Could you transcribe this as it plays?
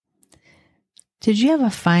Did you ever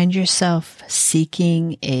find yourself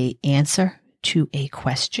seeking an answer to a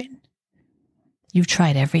question? You've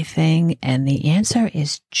tried everything and the answer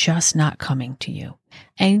is just not coming to you.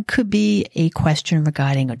 And it could be a question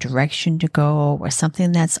regarding a direction to go or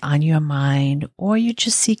something that's on your mind, or you're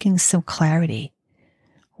just seeking some clarity.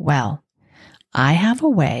 Well, I have a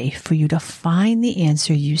way for you to find the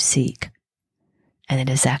answer you seek. And it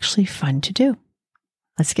is actually fun to do.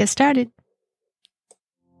 Let's get started.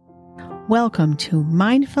 Welcome to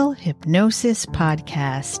Mindful Hypnosis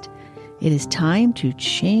Podcast. It is time to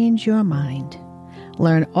change your mind.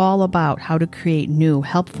 Learn all about how to create new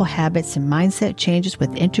helpful habits and mindset changes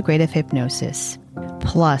with integrative hypnosis.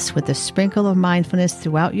 Plus, with a sprinkle of mindfulness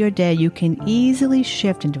throughout your day, you can easily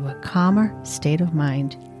shift into a calmer state of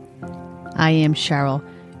mind. I am Cheryl,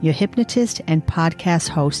 your hypnotist and podcast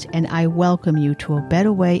host, and I welcome you to a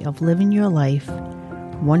better way of living your life,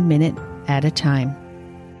 1 minute at a time.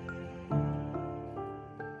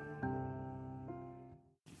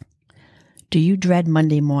 Do you dread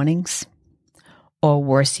Monday mornings? Or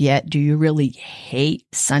worse yet, do you really hate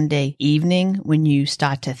Sunday evening when you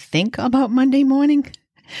start to think about Monday morning?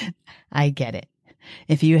 I get it.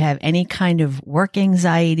 If you have any kind of work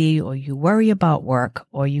anxiety, or you worry about work,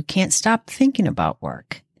 or you can't stop thinking about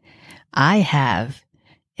work, I have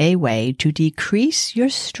a way to decrease your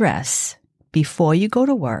stress before you go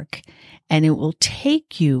to work, and it will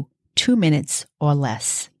take you 2 minutes or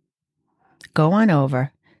less. Go on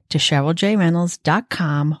over to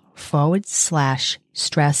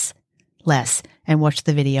CherylJReynolds.com/stress less and watch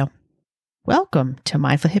the video. Welcome to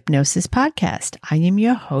Mindful Hypnosis Podcast. I am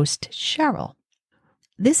your host, Cheryl.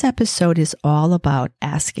 This episode is all about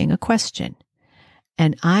asking a question,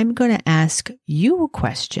 and I'm going to ask you a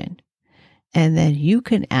question, and then you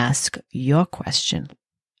can ask your question.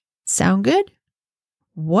 Sound good?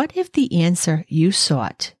 What if the answer you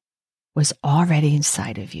sought was already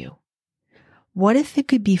inside of you? What if it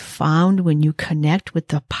could be found when you connect with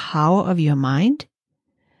the power of your mind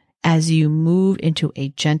as you move into a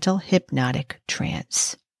gentle hypnotic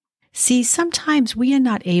trance? See, sometimes we are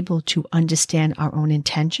not able to understand our own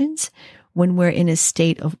intentions when we're in a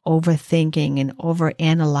state of overthinking and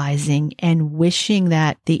overanalyzing and wishing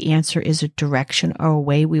that the answer is a direction or a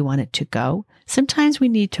way we want it to go. Sometimes we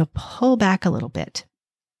need to pull back a little bit.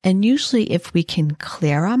 And usually if we can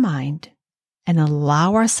clear our mind and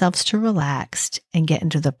allow ourselves to relax and get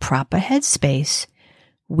into the proper headspace,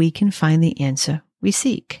 we can find the answer we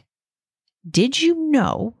seek. Did you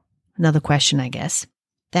know, another question I guess,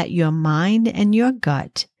 that your mind and your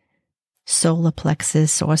gut, solar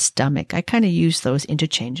plexus or stomach, I kind of use those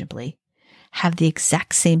interchangeably, have the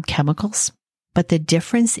exact same chemicals, but the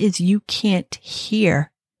difference is you can't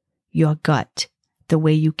hear your gut the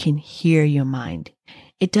way you can hear your mind.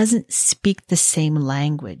 It doesn't speak the same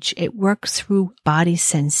language. It works through body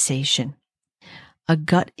sensation, a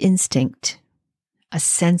gut instinct, a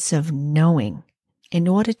sense of knowing. In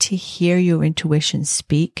order to hear your intuition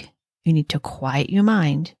speak, you need to quiet your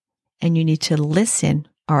mind and you need to listen,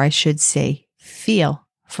 or I should say, feel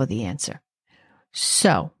for the answer.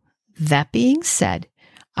 So, that being said,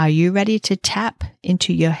 are you ready to tap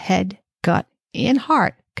into your head, gut, and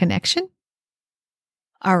heart connection?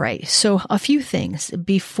 All right, so a few things.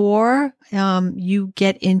 Before you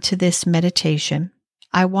get into this meditation,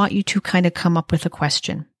 I want you to kind of come up with a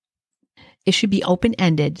question. It should be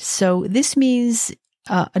open-ended. So this means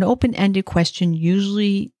an open-ended question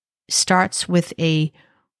usually starts with a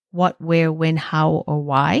what, where, when, how, or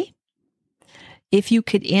why. If you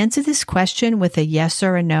could answer this question with a yes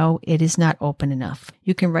or a no, it is not open enough.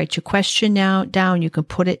 You can write your question down, you can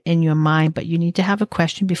put it in your mind, but you need to have a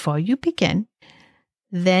question before you begin.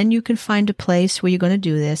 Then you can find a place where you're going to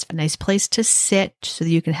do this, a nice place to sit so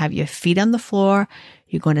that you can have your feet on the floor.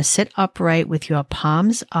 You're going to sit upright with your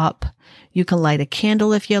palms up. You can light a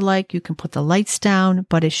candle if you like. You can put the lights down,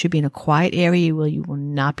 but it should be in a quiet area where you will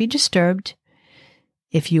not be disturbed.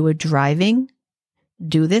 If you are driving,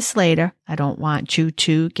 do this later. I don't want you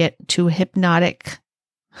to get too hypnotic.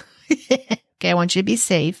 Okay, I want you to be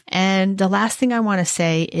safe. And the last thing I want to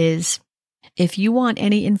say is, if you want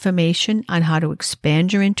any information on how to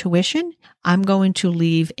expand your intuition, I'm going to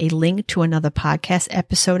leave a link to another podcast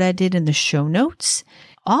episode I did in the show notes.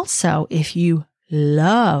 Also, if you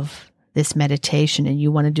love this meditation and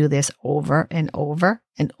you want to do this over and over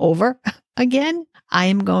and over again, I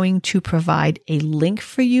am going to provide a link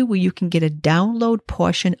for you where you can get a download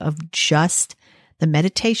portion of just the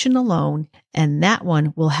meditation alone, and that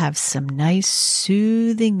one will have some nice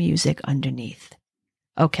soothing music underneath.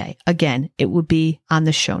 Okay, again, it will be on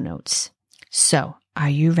the show notes. So, are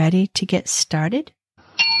you ready to get started?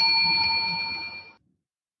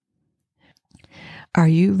 Are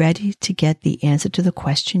you ready to get the answer to the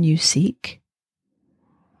question you seek?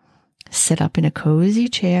 Sit up in a cozy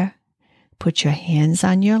chair. Put your hands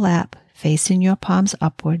on your lap, facing your palms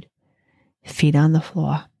upward, feet on the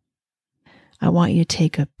floor. I want you to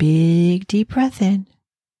take a big, deep breath in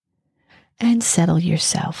and settle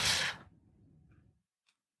yourself.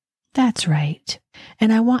 That's right.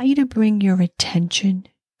 And I want you to bring your attention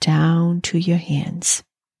down to your hands.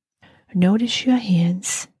 Notice your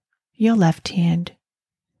hands, your left hand,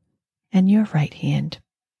 and your right hand.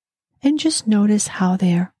 And just notice how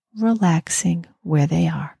they're relaxing where they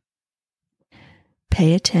are.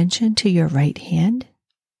 Pay attention to your right hand.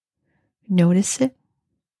 Notice it.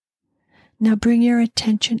 Now bring your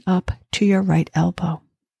attention up to your right elbow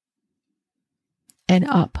and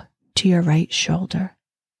up to your right shoulder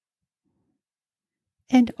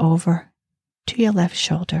and over to your left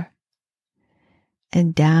shoulder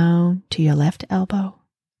and down to your left elbow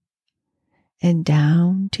and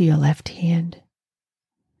down to your left hand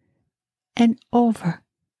and over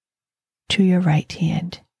to your right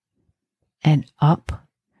hand and up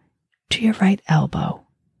to your right elbow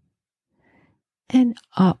and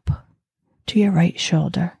up to your right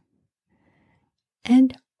shoulder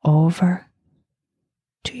and over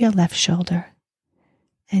to your left shoulder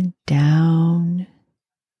and down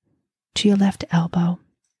to your left elbow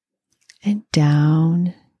and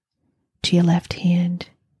down to your left hand,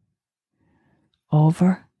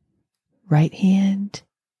 over, right hand,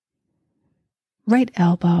 right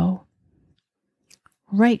elbow,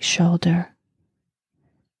 right shoulder,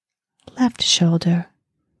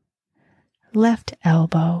 left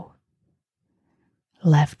elbow,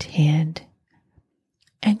 left hand,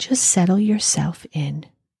 and just settle yourself in.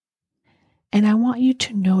 And I want you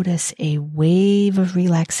to notice a wave of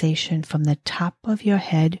relaxation from the top of your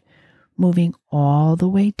head moving all the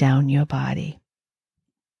way down your body.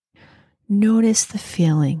 Notice the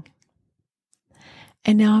feeling.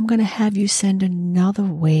 And now I'm going to have you send another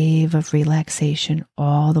wave of relaxation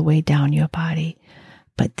all the way down your body.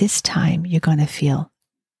 But this time you're going to feel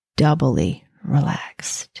doubly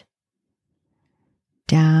relaxed.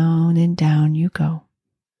 Down and down you go.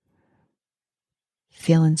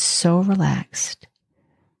 Feeling so relaxed.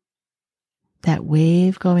 That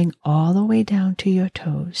wave going all the way down to your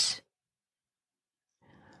toes.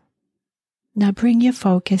 Now bring your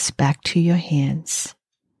focus back to your hands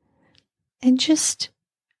and just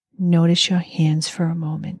notice your hands for a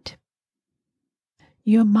moment.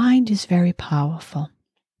 Your mind is very powerful.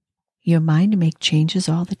 Your mind makes changes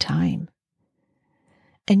all the time.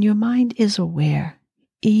 And your mind is aware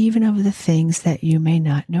even of the things that you may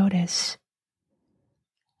not notice.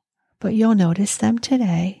 But you'll notice them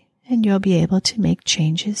today, and you'll be able to make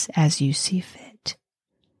changes as you see fit.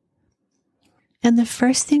 And the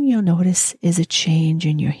first thing you'll notice is a change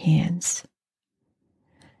in your hands.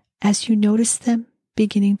 As you notice them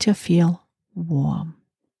beginning to feel warm.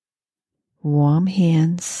 Warm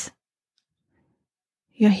hands.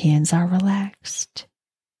 Your hands are relaxed.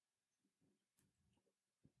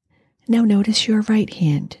 Now notice your right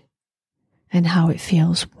hand and how it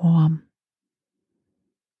feels warm.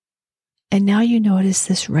 And now you notice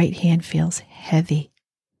this right hand feels heavy.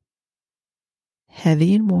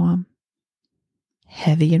 Heavy and warm.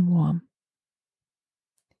 Heavy and warm.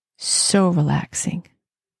 So relaxing.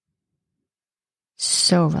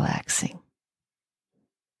 So relaxing.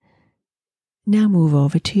 Now move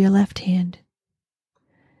over to your left hand.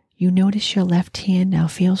 You notice your left hand now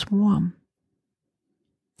feels warm.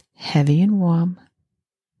 Heavy and warm.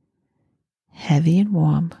 Heavy and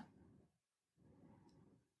warm.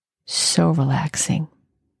 So relaxing.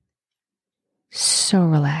 So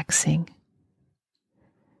relaxing.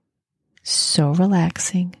 So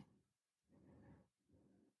relaxing.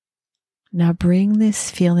 Now bring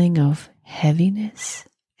this feeling of heaviness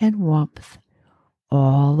and warmth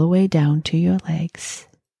all the way down to your legs.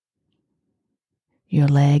 Your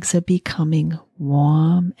legs are becoming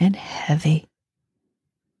warm and heavy.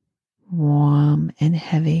 Warm and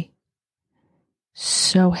heavy.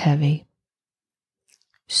 So heavy.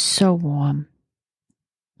 So warm.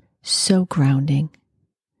 So grounding.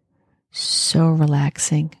 So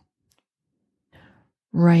relaxing.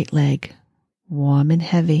 Right leg, warm and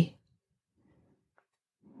heavy.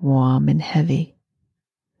 Warm and heavy.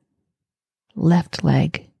 Left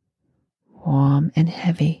leg, warm and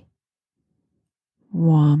heavy.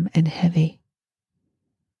 Warm and heavy.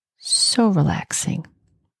 So relaxing.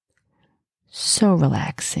 So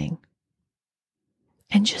relaxing.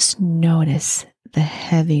 And just notice the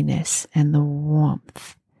heaviness and the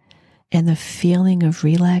warmth and the feeling of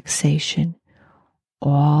relaxation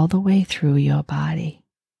all the way through your body.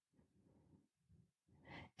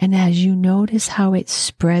 And as you notice how it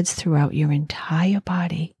spreads throughout your entire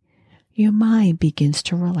body, your mind begins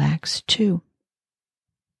to relax too.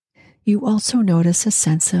 You also notice a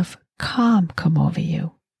sense of calm come over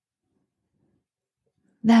you.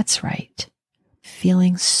 That's right,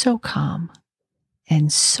 feeling so calm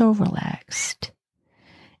and so relaxed.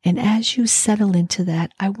 And as you settle into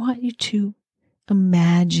that, I want you to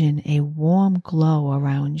imagine a warm glow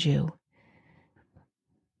around you.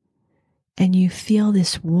 And you feel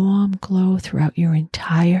this warm glow throughout your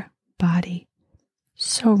entire body.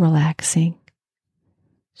 So relaxing,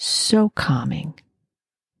 so calming.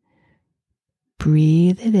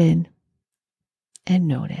 Breathe it in and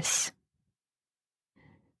notice.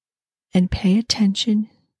 And pay attention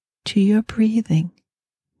to your breathing.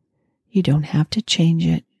 You don't have to change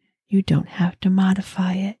it. You don't have to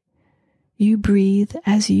modify it. You breathe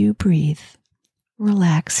as you breathe,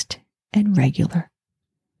 relaxed and regular.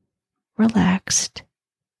 Relaxed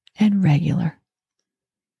and regular.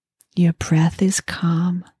 Your breath is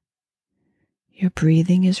calm. Your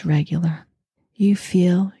breathing is regular. You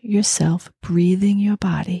feel yourself breathing your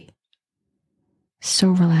body. So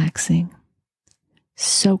relaxing,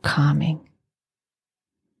 so calming.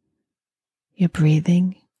 Your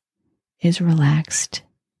breathing is relaxed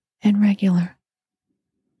and regular.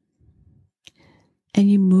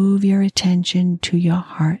 And you move your attention to your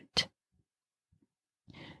heart.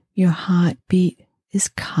 Your heartbeat is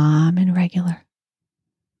calm and regular.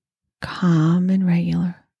 Calm and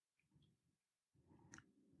regular.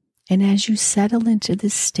 And as you settle into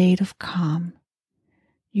this state of calm,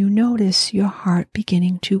 you notice your heart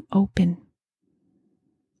beginning to open.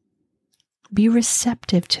 Be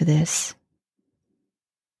receptive to this.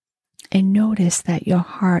 And notice that your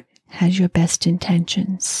heart has your best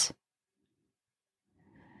intentions.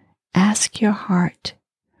 Ask your heart,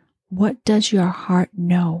 what does your heart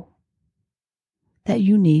know that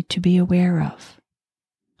you need to be aware of?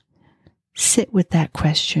 Sit with that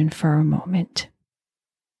question for a moment.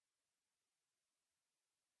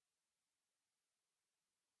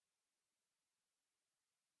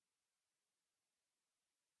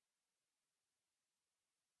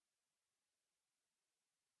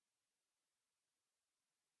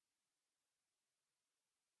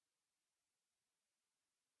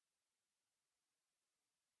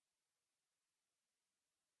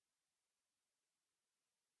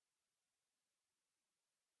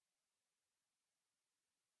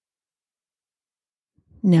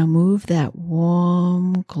 Now move that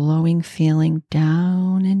warm, glowing feeling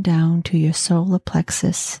down and down to your solar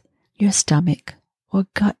plexus, your stomach or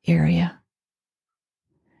gut area.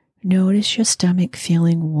 Notice your stomach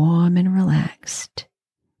feeling warm and relaxed.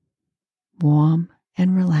 Warm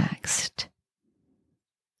and relaxed.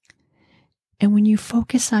 And when you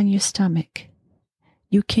focus on your stomach,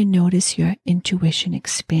 you can notice your intuition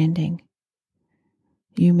expanding.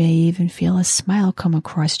 You may even feel a smile come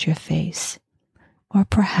across your face. Or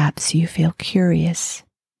perhaps you feel curious.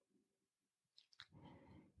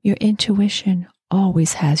 Your intuition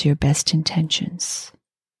always has your best intentions.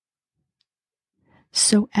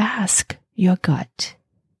 So ask your gut,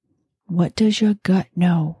 what does your gut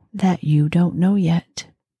know that you don't know yet?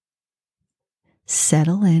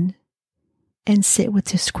 Settle in and sit with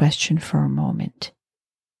this question for a moment.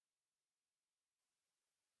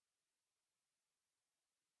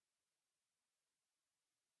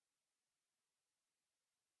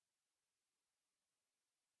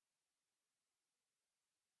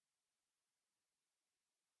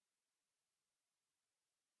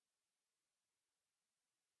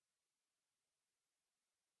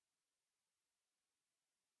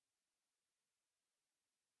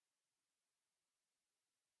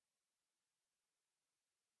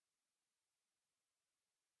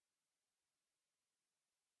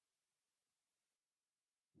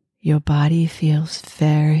 Your body feels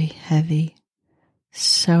very heavy,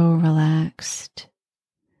 so relaxed,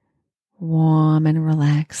 warm and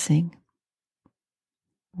relaxing,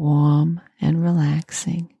 warm and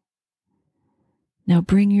relaxing. Now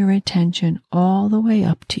bring your attention all the way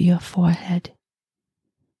up to your forehead.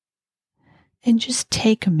 And just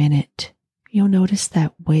take a minute. You'll notice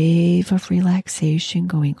that wave of relaxation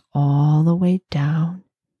going all the way down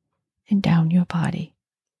and down your body.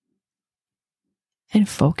 And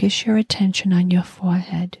focus your attention on your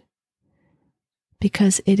forehead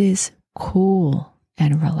because it is cool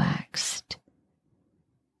and relaxed.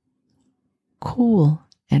 Cool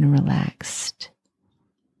and relaxed.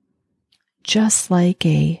 Just like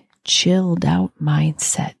a chilled out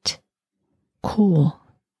mindset. Cool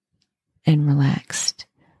and relaxed.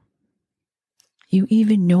 You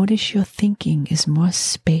even notice your thinking is more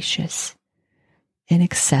spacious and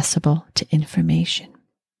accessible to information.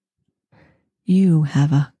 You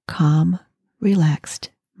have a calm, relaxed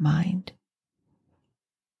mind.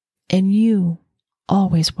 And you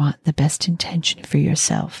always want the best intention for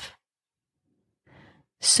yourself.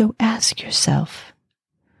 So ask yourself,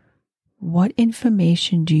 what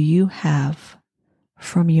information do you have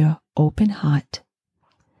from your open heart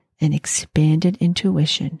and expanded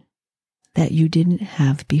intuition that you didn't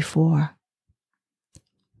have before?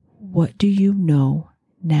 What do you know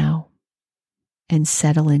now? And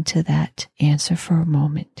settle into that answer for a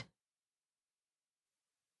moment.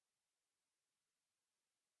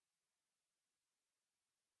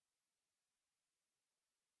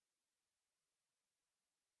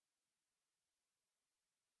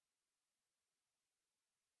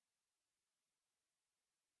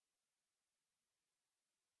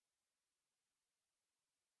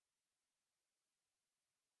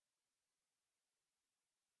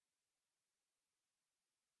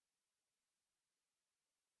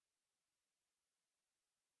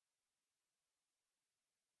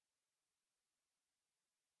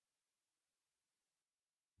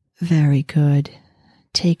 Very good.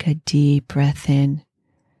 Take a deep breath in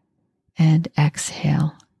and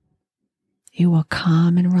exhale. You are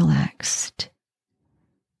calm and relaxed.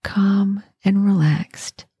 Calm and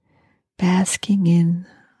relaxed, basking in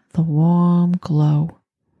the warm glow.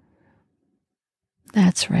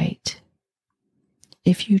 That's right.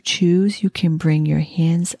 If you choose, you can bring your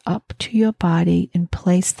hands up to your body and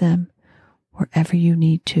place them wherever you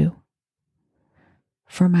need to.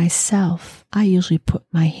 For myself, I usually put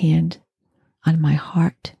my hand on my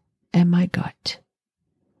heart and my gut.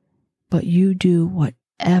 But you do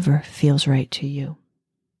whatever feels right to you.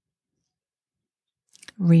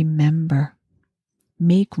 Remember,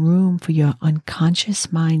 make room for your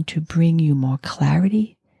unconscious mind to bring you more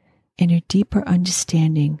clarity and a deeper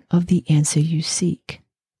understanding of the answer you seek.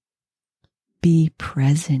 Be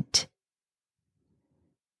present.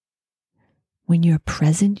 When you're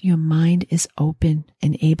present, your mind is open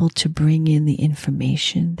and able to bring in the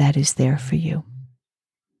information that is there for you.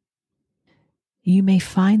 You may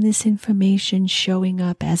find this information showing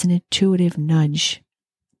up as an intuitive nudge,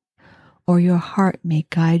 or your heart may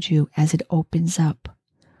guide you as it opens up,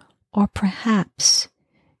 or perhaps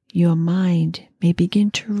your mind may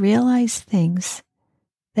begin to realize things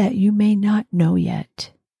that you may not know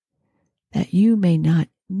yet, that you may not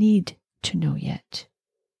need to know yet.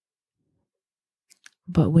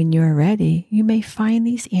 But when you're ready, you may find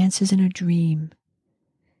these answers in a dream,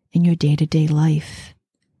 in your day-to-day life,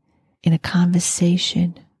 in a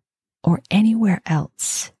conversation, or anywhere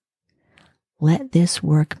else. Let this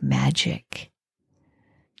work magic,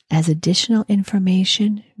 as additional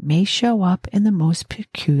information may show up in the most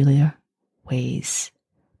peculiar ways.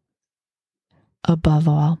 Above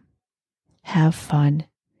all, have fun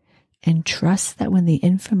and trust that when the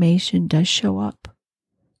information does show up,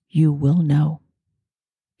 you will know.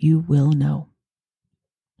 You will know.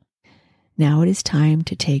 Now it is time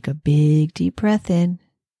to take a big deep breath in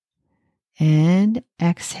and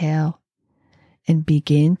exhale and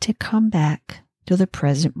begin to come back to the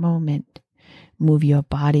present moment. Move your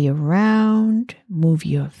body around, move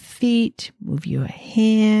your feet, move your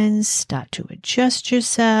hands, start to adjust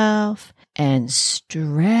yourself and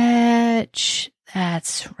stretch.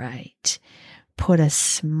 That's right. Put a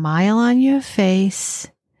smile on your face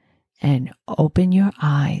and open your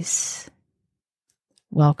eyes.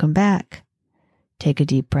 Welcome back. Take a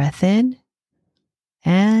deep breath in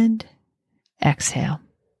and exhale.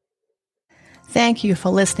 Thank you for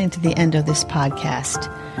listening to the end of this podcast.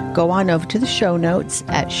 Go on over to the show notes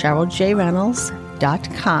at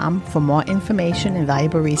CherylJReynolds.com for more information and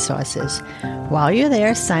valuable resources. While you're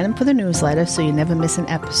there, sign up for the newsletter so you never miss an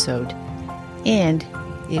episode. And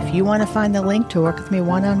if you want to find the link to work with me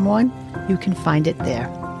one-on-one, you can find it there.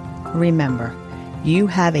 Remember, you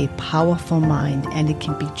have a powerful mind and it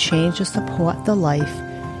can be changed to support the life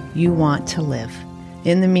you want to live.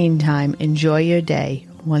 In the meantime, enjoy your day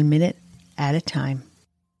 1 minute at a time.